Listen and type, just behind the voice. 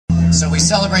So we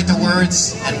celebrate the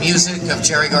words and music of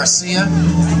Jerry Garcia.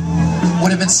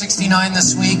 Would have been 69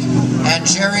 this week, and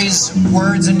Jerry's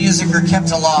words and music are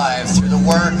kept alive through the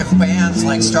work of bands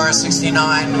like Star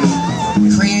 69,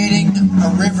 creating a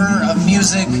river of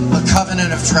music, a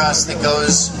covenant of trust that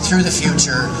goes through the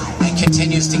future and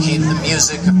continues to keep the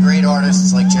music of great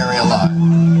artists like Jerry alive.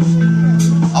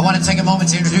 I want to take a moment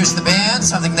to introduce the band,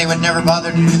 something they would never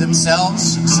bother to do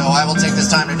themselves, so I will take this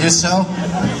time to do so.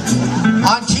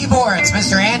 On keyboards,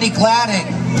 Mr. Andy Gladding.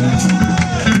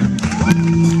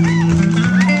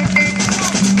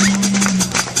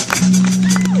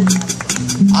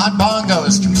 On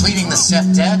bongos, completing the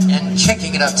septet and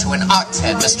kicking it up to an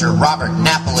octet, Mr. Robert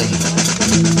Napoli.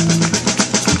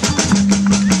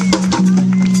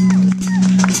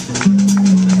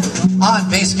 On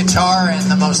bass guitar and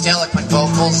the most eloquent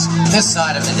vocals, this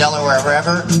side of the Delaware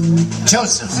River,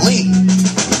 Joseph Lee.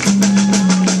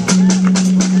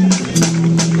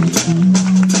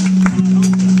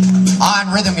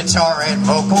 On rhythm guitar and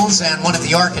vocals, and one of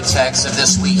the architects of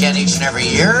this weekend each and every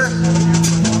year,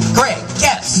 Greg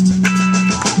Guest.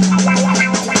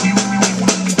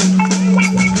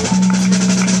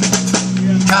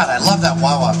 God, I love that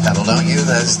wah-wah pedal, don't you?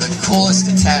 That's the coolest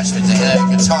attachment to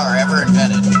a guitar ever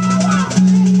invented.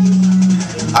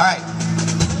 All right.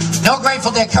 No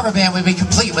Grateful Dead cover band would be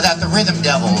complete without the Rhythm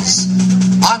Devils.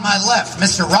 On my left,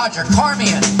 Mr. Roger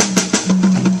Carmian.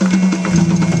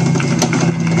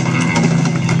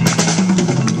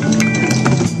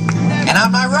 And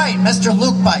on my right, Mr.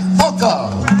 Luke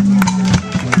Bifoco.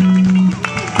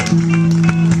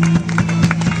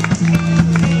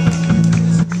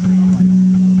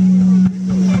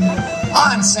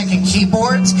 On second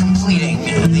keyboards, completing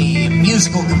the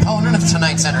musical component of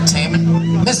tonight's entertainment,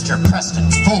 Mr. Preston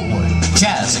Fullwood,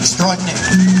 jazz extraordinaire.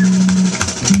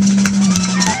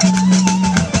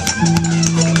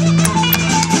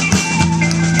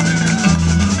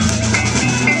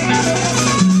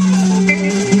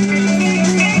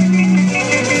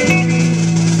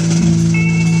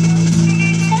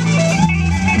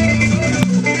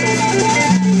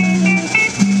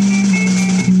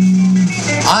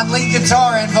 On lead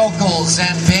guitar and vocals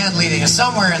and band leading,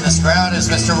 somewhere in this crowd, is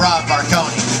Mr. Rob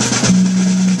Marconi.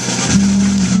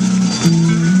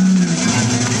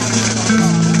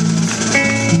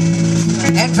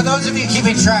 And for those of you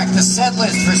keeping track, the set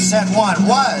list for set one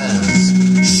was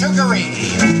Sugary,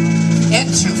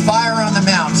 Into Fire on the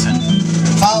Mountain,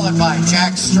 followed by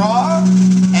Jack Straw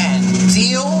and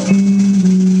Deal,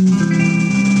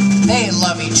 They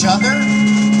Love Each Other,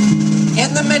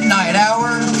 In the Midnight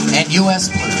Hour, and U.S.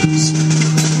 Blues.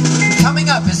 Coming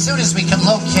up as soon as we can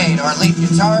locate our lead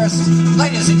guitarist,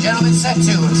 ladies and gentlemen, set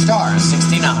 2 of Star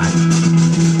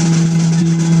 69.